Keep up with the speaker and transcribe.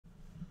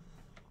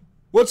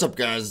What's up,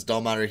 guys? It's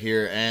Dalmatter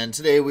here, and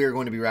today we are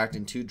going to be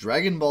reacting to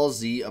Dragon Ball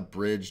Z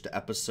Abridged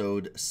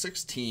episode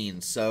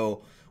 16.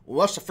 So, we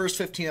watched the first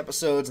 15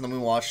 episodes, and then we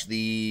watched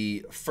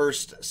the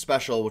first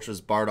special, which was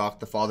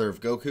Bardock, the father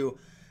of Goku,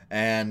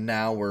 and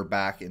now we're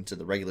back into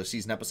the regular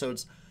season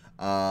episodes.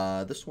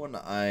 This one,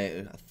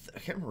 I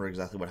can't remember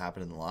exactly what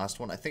happened in the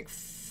last one. I think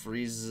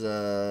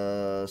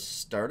Frieza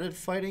started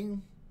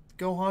fighting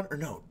Gohan, or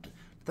no, did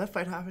that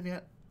fight happen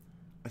yet?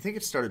 I think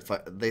it started,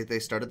 they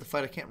started the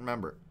fight, I can't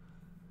remember.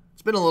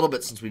 It's been a little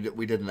bit since we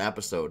did an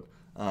episode,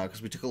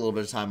 because we took a little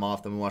bit of time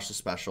off, then we watched the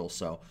special,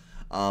 so,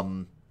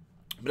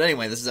 but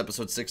anyway, this is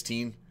episode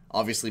 16,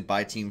 obviously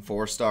by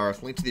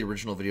TeamFourStar. Link to the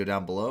original video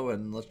down below,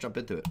 and let's jump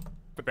into it.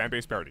 The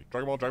fan-based parody.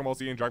 Dragon Ball, Dragon Ball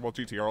Z, and Dragon Ball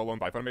GT are all owned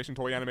by Funimation,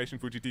 Toei Animation,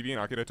 Fuji TV, and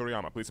Akira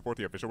Toriyama. Please support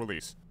the official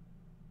release.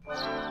 That's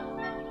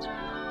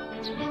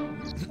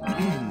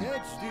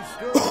the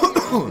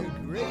story of the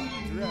great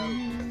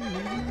drought.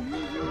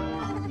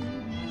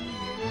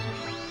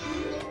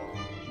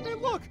 Hey,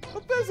 look! A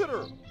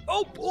visitor!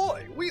 Oh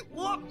boy, we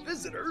love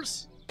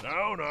visitors!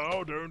 Now,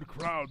 don't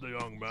crowd the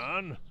young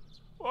man.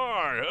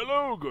 Why,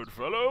 hello, good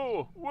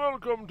fellow.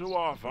 Welcome to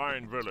our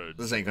fine village.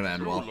 This ain't gonna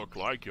end well. You look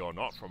like you're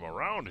not from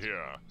around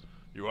here.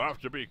 You have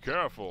to be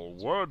careful.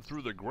 Word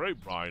through the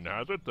grapevine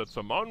has it that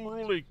some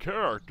unruly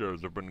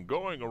characters have been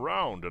going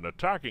around and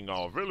attacking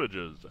our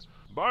villages.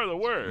 By the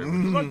way,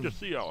 would you like to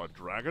see our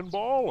Dragon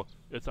Ball?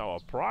 It's our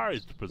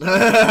prized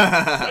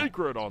possession,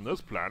 sacred on this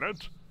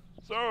planet.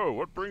 So,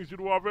 what brings you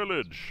to our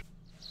village?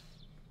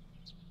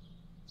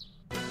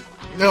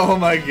 Oh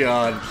my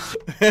god.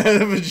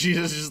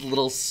 Vegeta's just a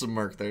little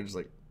smirk there, just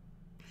like,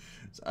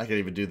 I can't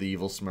even do the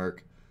evil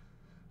smirk.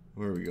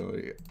 Where are we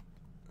going here?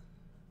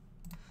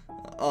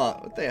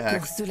 What the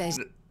heck?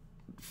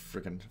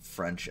 Freaking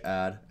French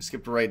ad. I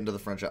skipped right into the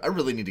French ad. I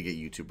really need to get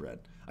YouTube Red.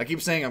 I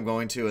keep saying I'm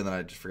going to, and then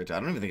I just forget to. I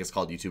don't even think it's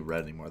called YouTube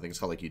Red anymore. I think it's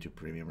called like YouTube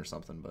Premium or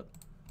something, but.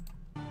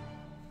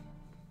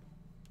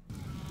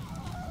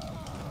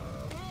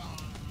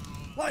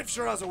 Life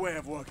sure has a way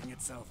of working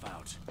itself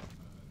out.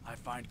 I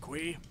find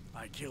Kui,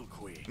 I kill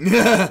Kui.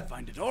 I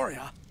find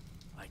Dodoria,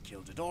 I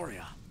kill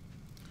Dodoria.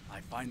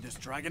 I find this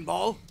Dragon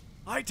Ball,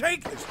 I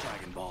take this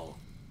Dragon Ball.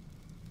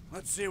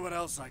 Let's see what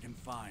else I can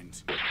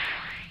find.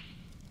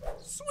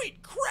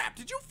 Sweet crap,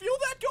 did you feel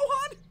that,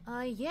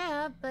 Gohan?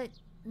 Yeah, but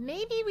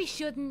maybe we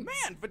shouldn't.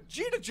 Man,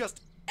 Vegeta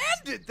just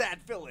ended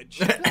that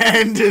village.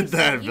 Ended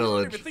that You don't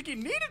village. even think he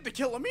needed to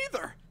kill him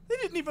either. They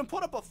didn't even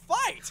put up a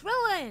fight.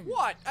 Krillin!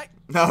 What?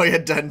 No, he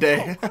had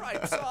Dende. Oh,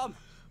 Christ,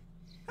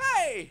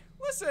 hey,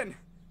 listen.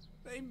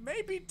 They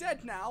may be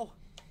dead now,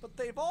 but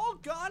they've all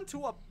gone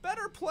to a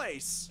better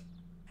place.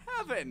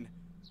 Heaven,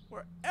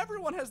 where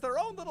everyone has their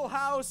own little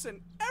house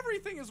and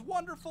everything is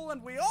wonderful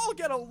and we all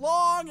get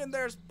along and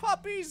there's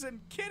puppies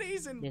and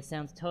kitties and... This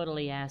sounds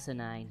totally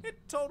asinine. It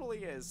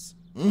totally is.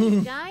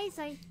 Guys,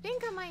 I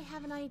think I might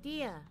have an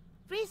idea.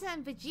 Frieza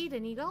and Vegeta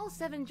need all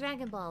 7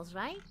 Dragon Balls,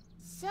 right?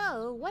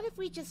 So, what if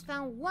we just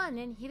found one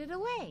and hid it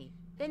away?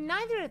 Then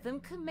neither of them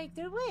could make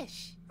their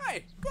wish.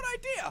 Hey, good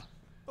idea.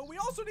 But we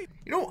also need...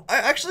 You know, I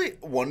actually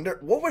wonder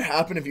what would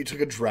happen if you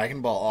took a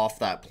Dragon Ball off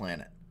that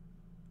planet.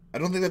 I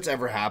don't think that's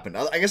ever happened.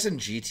 I guess in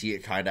GT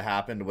it kind of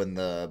happened when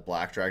the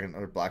Black Star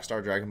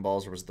Dragon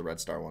Balls, or was it the Red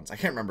Star ones? I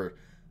can't remember. It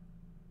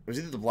was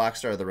either the Black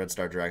Star or the Red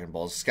Star Dragon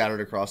Balls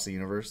scattered across the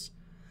universe.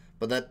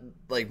 But that,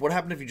 like, what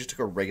happened if you just took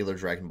a regular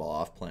Dragon Ball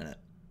off planet?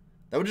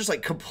 That would just,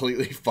 like,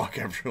 completely fuck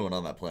everyone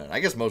on that planet. I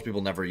guess most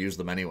people never use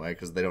them anyway,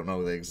 because they don't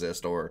know they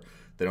exist, or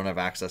they don't have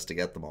access to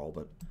get them all,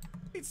 but...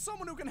 Need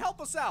someone who can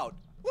help us out.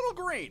 Little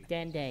Green.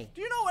 Dende.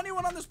 Do you know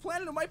anyone on this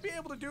planet who might be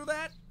able to do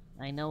that?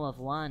 I know of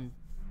one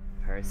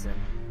person.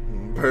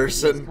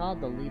 Person? He's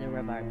called the leader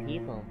of our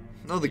people.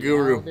 No, the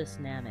Guru.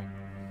 Eldest Namek.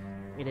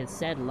 It is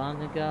said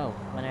long ago,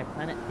 when our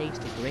planet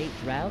faced a great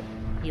drought,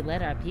 he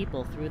led our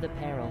people through the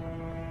peril.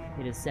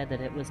 It is said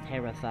that it was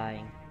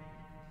terrifying.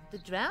 The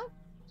drought?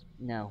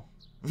 No.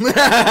 Looks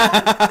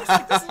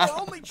like this is our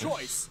only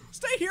choice.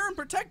 Stay here and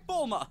protect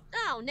Bulma.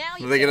 Oh, now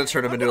you... Are they gonna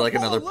turn him into, like,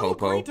 another Little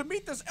Popo? Green to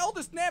meet this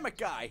eldest Namek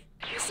guy.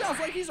 He sounds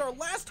like he's our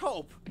last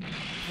hope.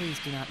 Please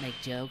do not make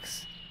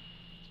jokes.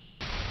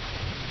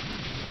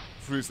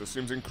 Frieza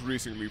seems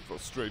increasingly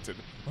frustrated.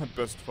 I'd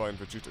best find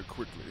Vegeta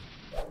quickly.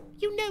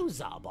 You know,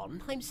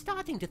 Zarbon, I'm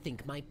starting to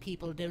think my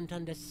people don't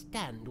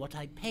understand what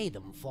I pay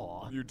them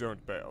for. You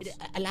don't pay us.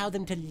 Allow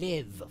them to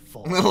live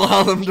for.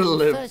 Allow them to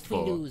live First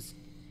for. we lose...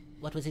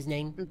 What was his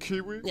name?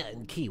 Kiwi?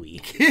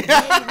 Kiwi. Then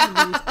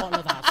we lose all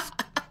of us.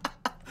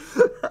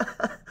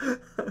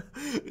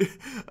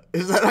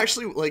 Is that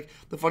actually, like,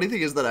 the funny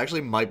thing is that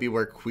actually might be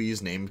where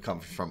Kui's name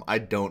comes from. I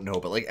don't know,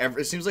 but, like,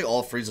 it seems like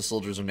all Frieza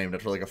soldiers are named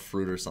after, like, a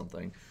fruit or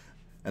something.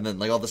 And then,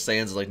 like, all the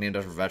Saiyans are, like, named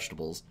after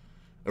vegetables.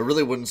 It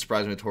really wouldn't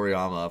surprise me with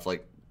Toriyama if,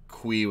 like,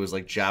 Kui was,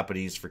 like,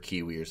 Japanese for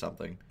kiwi or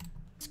something.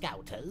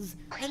 Scouters,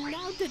 and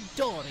now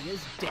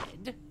Dodoria's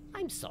dead.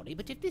 I'm sorry,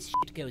 but if this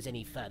shit goes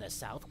any further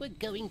south, we're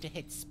going to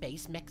hit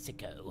Space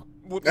Mexico.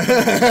 What do you do,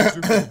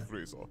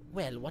 Frieza?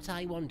 Well, what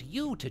I want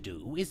you to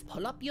do is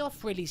pull up your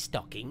frilly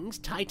stockings,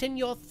 tighten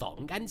your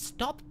thong, and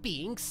stop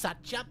being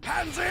such a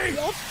pansy!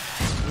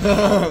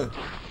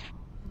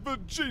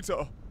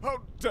 Vegeta,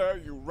 how dare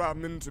you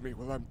ram into me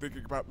while I'm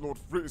thinking about Lord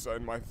Frieza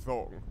in my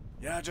thong?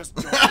 Yeah, just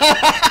don't.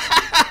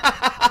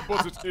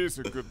 But it is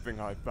a good thing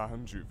I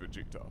found you,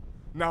 Vegeta.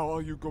 Now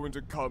are you going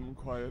to come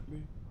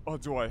quietly? Or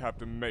do I have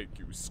to make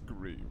you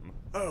scream?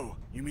 Oh,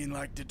 you mean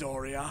like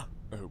Dodoria?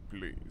 Oh,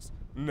 please.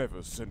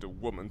 Never send a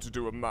woman to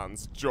do a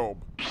man's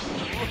job.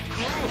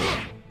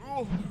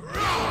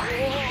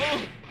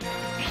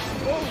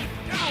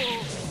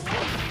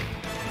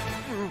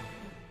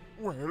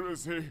 Where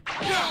is he?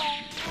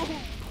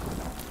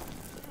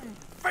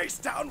 Face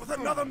down with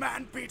another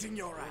man beating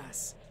your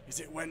ass. Is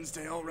it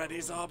Wednesday already,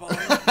 Zarbon?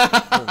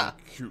 Oh,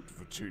 cute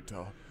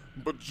Vegeta.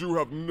 But you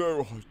have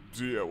no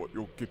idea what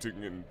you're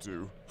getting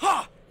into.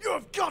 Ha! You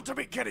have got to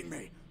be kidding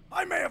me!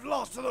 I may have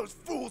lost to those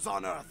fools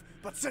on Earth,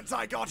 but since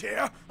I got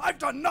here, I've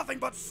done nothing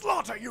but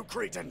slaughter you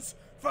cretins!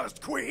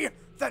 First Kui,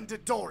 then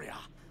Dodoria.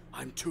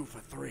 I'm 2 for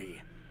 3,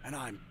 and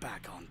I'm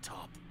back on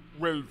top.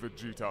 Well,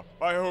 Vegeta,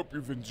 I hope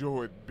you've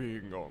enjoyed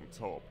being on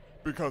top,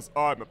 because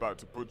I'm about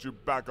to put you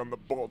back on the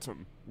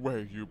bottom,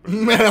 where you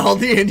belong. Man, all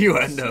the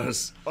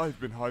innuendos. I've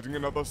been hiding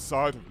another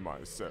side of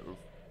myself.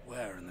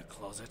 Where in the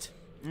closet?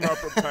 Now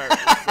prepare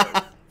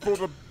yourself for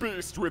the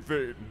beast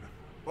within.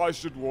 I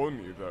should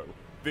warn you, though,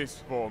 this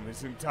form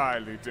is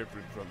entirely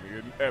different from me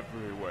in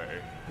every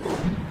way.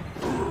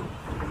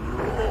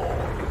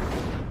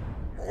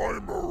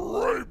 I'm a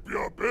rape,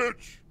 ya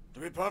bitch! To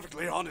be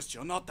perfectly honest,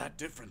 you're not that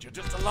different. You're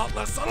just a lot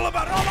less subtle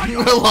about it. Oh my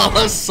God! A lot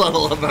less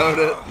subtle about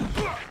it.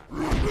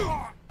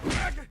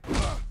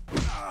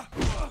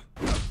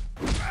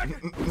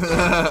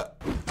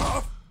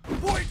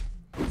 Point!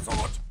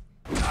 Sword!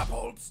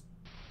 Apples!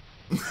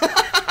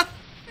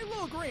 Hey,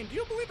 Little Green, do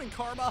you believe in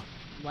karma?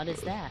 What is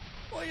that?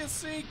 Well, you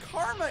see,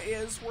 karma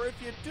is where if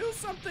you do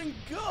something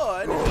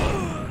good,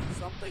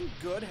 something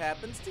good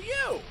happens to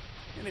you.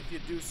 And if you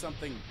do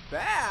something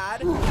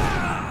bad,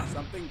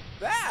 something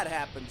bad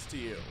happens to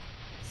you.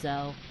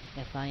 So,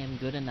 if I am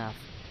good enough,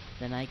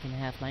 then I can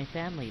have my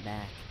family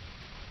back.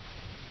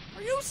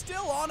 Are you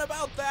still on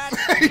about that?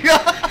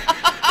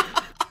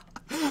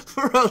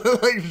 Brother,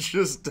 like,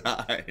 just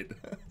died.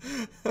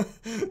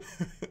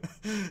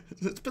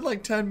 It's been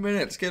like 10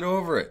 minutes. Get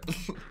over it.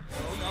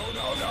 No.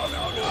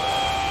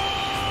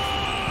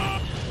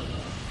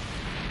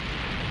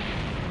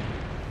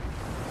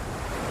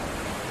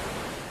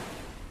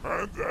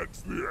 And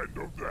that's the end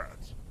of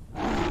that.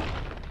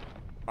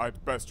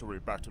 I'd best hurry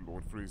back to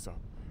Lord Frieza.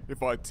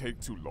 If I take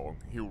too long,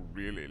 he'll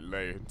really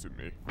lay into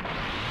me.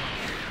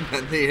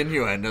 And the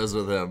innuendos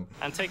with him.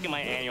 I'm taking my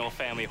annual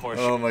family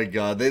horseshoe. Oh my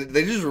God, they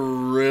just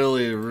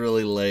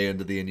really lay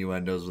into the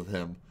innuendos with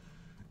him.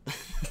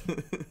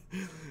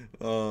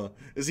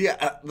 Is he?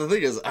 The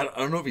thing is, I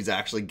don't know if he's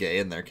actually gay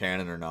in their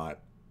canon or not.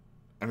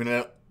 I mean,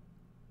 I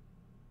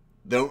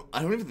don't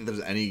even think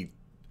there's any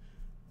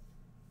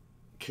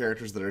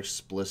characters that are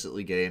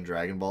explicitly gay in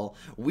Dragon Ball.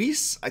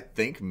 Whis, I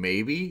think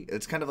maybe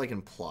it's kind of like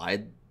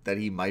implied that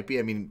he might be.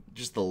 I mean,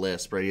 just the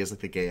lisp, right? He has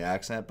like the gay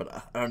accent, but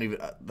I don't even.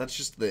 That's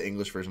just the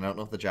English version. I don't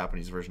know if the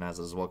Japanese version has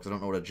it as well, because I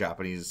don't know what a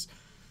Japanese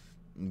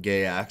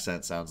gay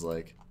accent sounds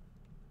like.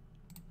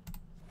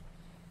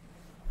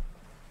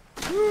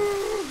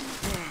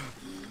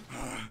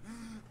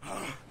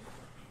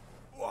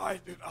 Why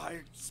did I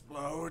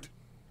explode?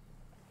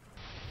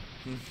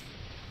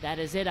 That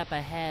is it up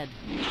ahead.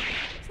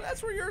 So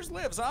that's where yours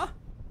lives, huh?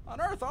 On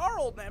Earth, our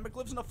old Namek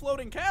lives in a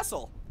floating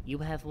castle. You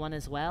have one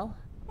as well?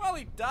 Well,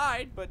 he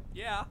died, but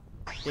yeah.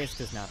 This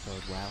does not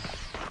bode well.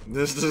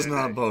 This does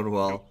not bode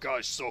well.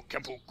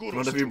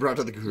 What have you brought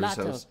to the Guru's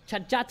Lato, house?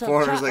 Chajato,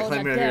 Foreigners that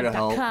claim you're here to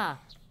help.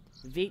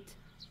 Vit,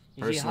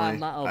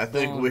 Personally, I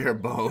think we are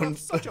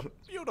bones. Such a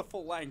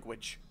beautiful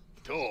language.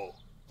 It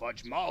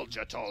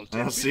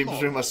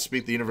seems we must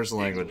speak the universal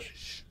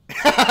language.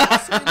 So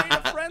you made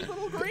a friend,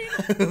 Little Green?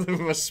 We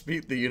must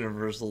speak the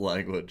universal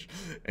language.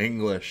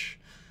 English.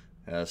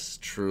 Yes,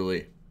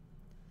 truly.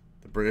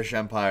 The British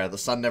Empire. The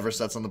sun never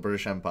sets on the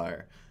British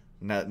Empire.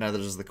 Neither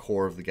does the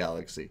core of the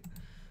galaxy.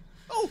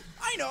 Oh,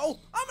 I know!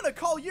 I'm gonna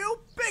call you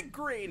Big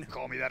Green!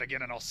 Call me that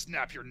again and I'll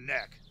snap your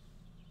neck.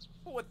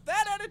 But with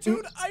that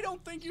attitude, I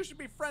don't think you should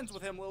be friends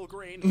with him, Little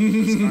Green.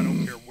 Listen, I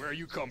don't care where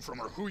you come from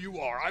or who you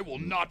are. I will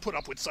not put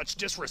up with such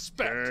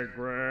disrespect. Big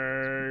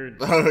Brain,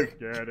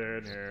 get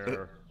in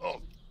here.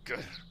 Oh,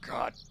 good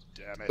God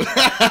damn it.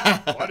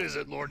 What is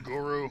it, Lord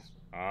Guru?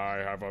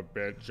 I have a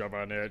bitch of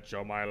an itch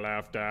on my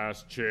left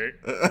ass cheek.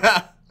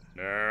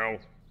 Now,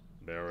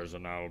 there is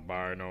an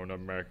albino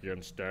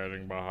Namekian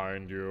standing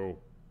behind you.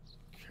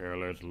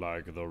 Kill it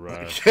like the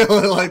rest.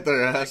 Kill it like the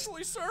rest.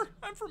 Actually, sir,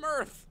 I'm from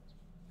Earth.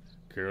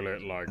 Kill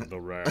it like the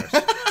rest.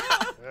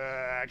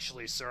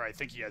 Actually, sir, I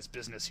think he has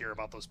business here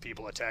about those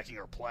people attacking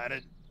our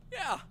planet.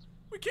 Yeah,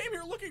 we came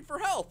here looking for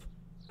help.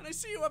 And I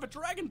see you have a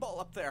Dragon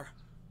Ball up there.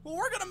 Well,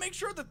 we're gonna make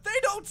sure that they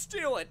don't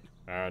steal it.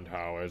 And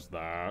how is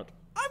that?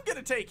 I'm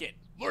gonna take it.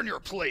 Learn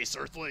your place,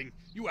 Earthling.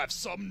 You have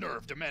some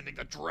nerve demanding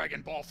the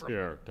Dragon Ball from...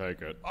 Here,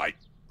 take it.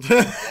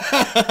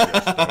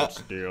 Just don't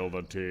steal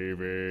the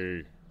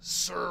TV.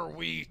 Sir,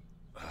 we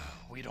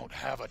don't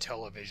have a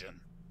television.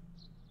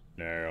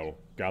 Nail,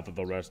 gather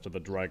the rest of the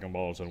Dragon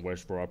Balls and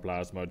wish for a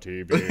plasma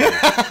TV.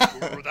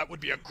 Guru, that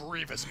would be a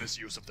grievous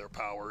misuse of their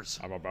powers.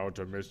 I'm about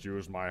to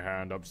misuse my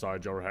hand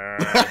upside your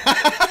head.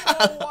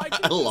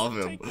 I love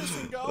him.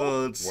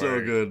 Oh, it's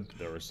so good.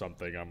 There is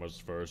something I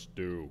must first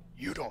do.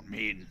 You don't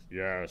mean...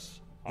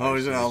 Yes. Oh,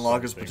 he's gonna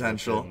unlock his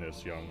potential. Within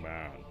this young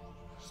man.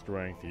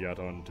 Strength yet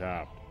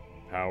untapped.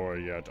 Power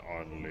yet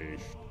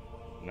unleashed.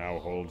 Now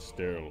hold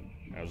still,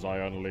 as I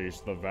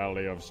unleash the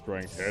Valley of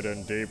Strength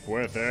hidden deep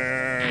within.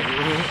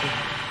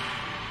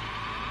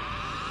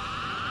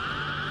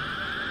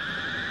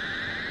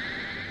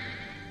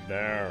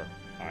 There,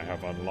 I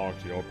have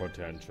unlocked your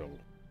potential.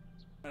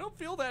 I don't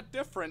feel that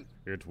different.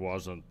 It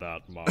wasn't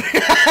that much.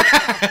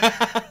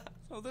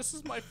 So this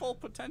is my full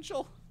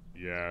potential?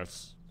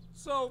 Yes.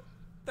 So,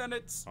 then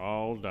it's...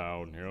 all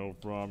downhill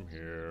from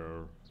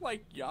here.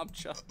 like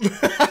Yamcha.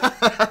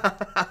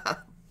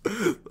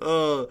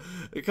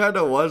 It kind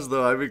of was,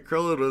 though. I mean,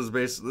 Krillin was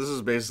this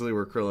is basically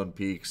where Krillin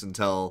peaks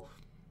until,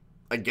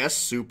 I guess,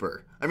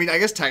 Super. I mean, I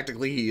guess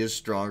technically he is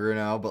stronger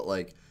now, but,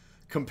 like,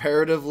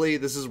 comparatively,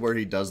 this is where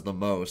he does the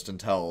most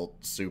until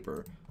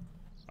Super.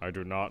 I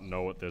do not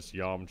know what this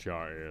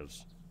Yamcha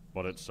is,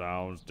 but it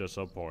sounds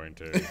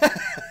disappointing.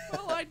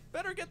 Well, I'd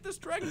better get this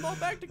Dragon Ball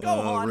back to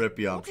Gohan. Rip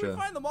Once we Yamcha.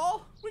 find them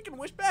all, we can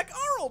wish back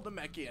our old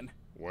Namekian.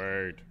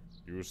 Wait,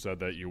 you said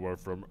that you were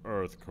from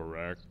Earth,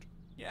 correct?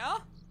 Yeah?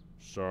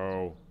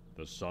 So,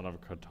 the son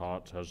of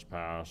Katat has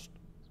passed.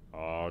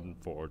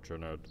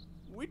 Unfortunate.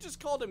 We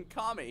just called him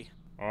Kami.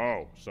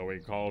 Oh, so he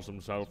calls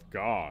himself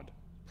God.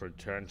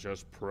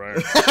 Pretentious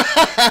prick.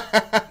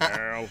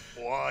 Now,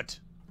 What?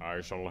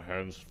 I shall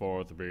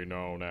henceforth be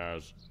known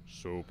as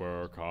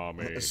Super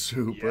Kami.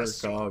 Super Yes,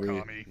 Super Kami.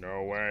 Kami.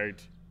 No,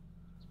 wait.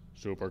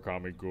 Super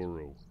Kami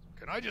Guru.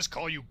 Can I just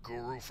call you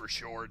Guru for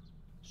short?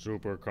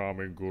 Super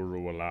Kami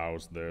Guru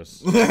allows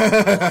this.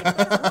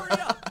 Better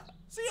hurry up.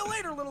 See you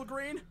later, little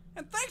green.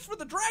 And thanks for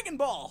the Dragon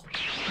Ball.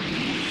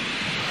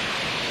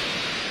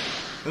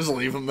 Just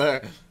leave him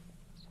there.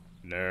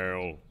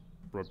 Nail,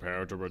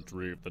 prepare to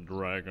retrieve the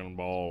Dragon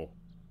Ball.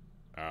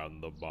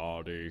 And the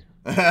body.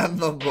 And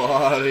the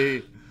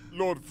body.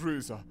 Lord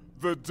Frieza,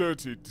 the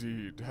dirty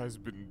deed has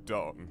been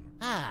done.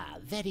 Ah,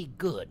 very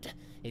good.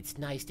 It's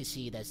nice to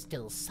see there's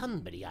still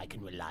somebody I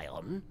can rely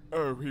on.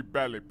 Oh, he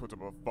barely put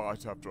up a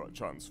fight after I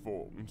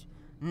transformed.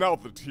 Now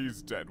that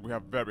he's dead, we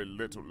have very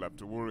little left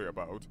to worry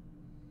about.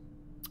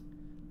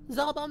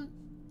 Zarbon,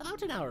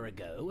 about an hour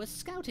ago, a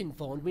scout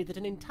informed me that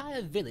an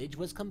entire village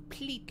was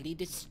completely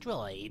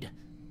destroyed.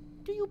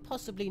 Do you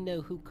possibly know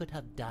who could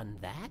have done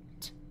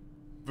that?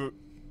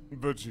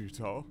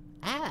 Vegeta?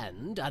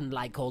 And,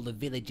 unlike all the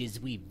villages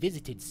we've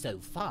visited so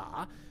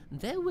far,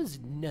 there was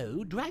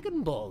no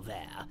Dragon Ball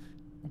there.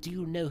 Do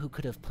you know who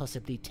could have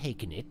possibly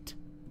taken it?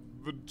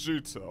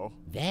 Vegeta?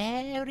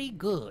 Very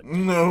good.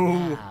 No.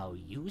 Now,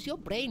 use your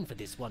brain for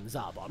this one,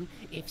 Zarbon.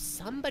 If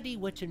somebody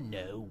were to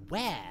know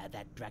where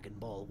that Dragon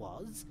Ball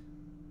was,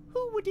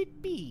 who would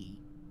it be?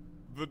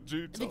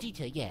 Vegeta?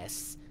 Vegeta,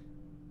 yes.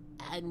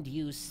 And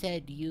you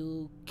said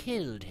you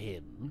killed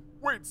him?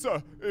 Wait,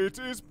 sir, it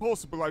is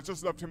possible I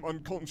just left him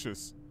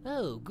unconscious.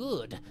 Oh,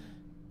 good.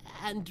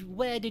 And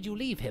where did you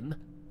leave him?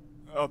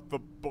 At the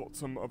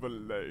bottom of a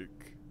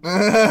lake.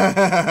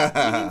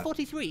 Union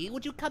 43,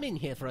 would you come in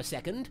here for a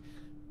second?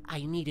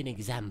 I need an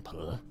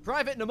example.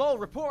 Private Namol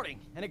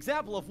reporting. An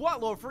example of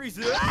what, Lord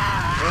Frieza?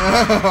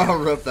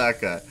 Rip that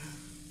guy.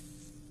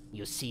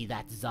 You see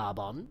that,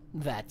 Zarbon?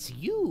 That's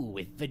you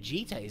if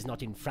Vegeta is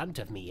not in front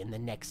of me in the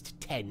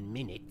next 10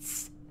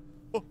 minutes.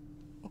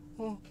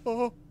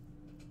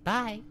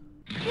 Bye.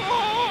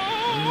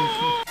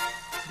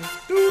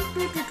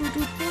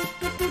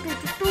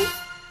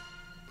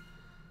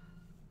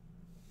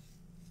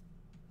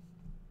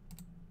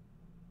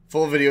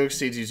 Full video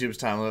exceeds YouTube's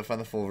time limit.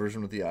 Find the full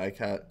version with the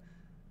iCat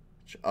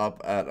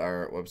up at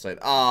our website.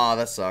 Ah,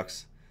 that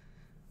sucks.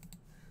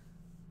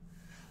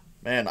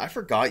 Man, I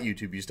forgot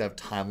YouTube used to have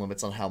time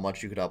limits on how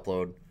much you could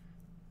upload.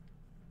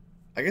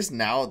 I guess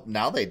now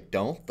they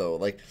don't, though.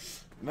 Like,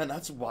 man,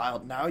 that's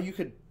wild. Now you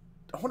could...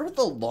 I wonder what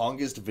the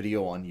longest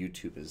video on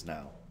YouTube is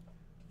now.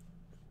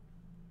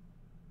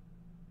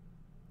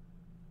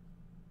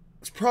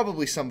 It's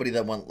probably somebody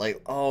that went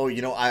like, oh,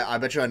 you know, I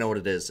bet you I know what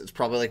it is. It's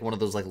probably like one of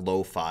those like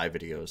lo-fi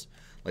videos.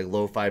 Like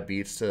lo-fi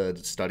beats to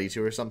study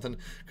to or something.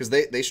 Because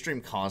they stream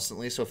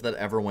constantly, so if that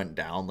ever went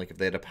down, like if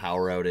they had a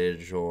power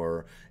outage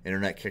or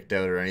internet kicked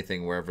out or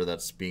anything wherever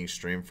that's being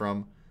streamed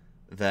from,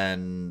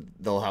 then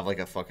they'll have like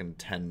a fucking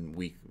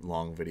 10-week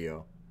long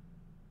video.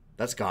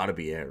 That's gotta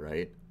be it,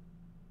 right?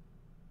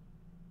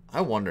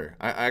 I wonder.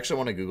 I actually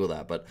want to Google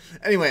that. But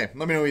anyway,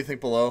 let me know what you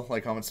think below.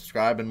 Like, comment,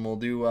 subscribe, and we'll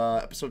do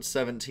episode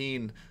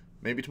 17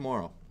 maybe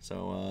tomorrow.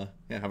 So,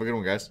 yeah, have a good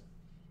one, guys.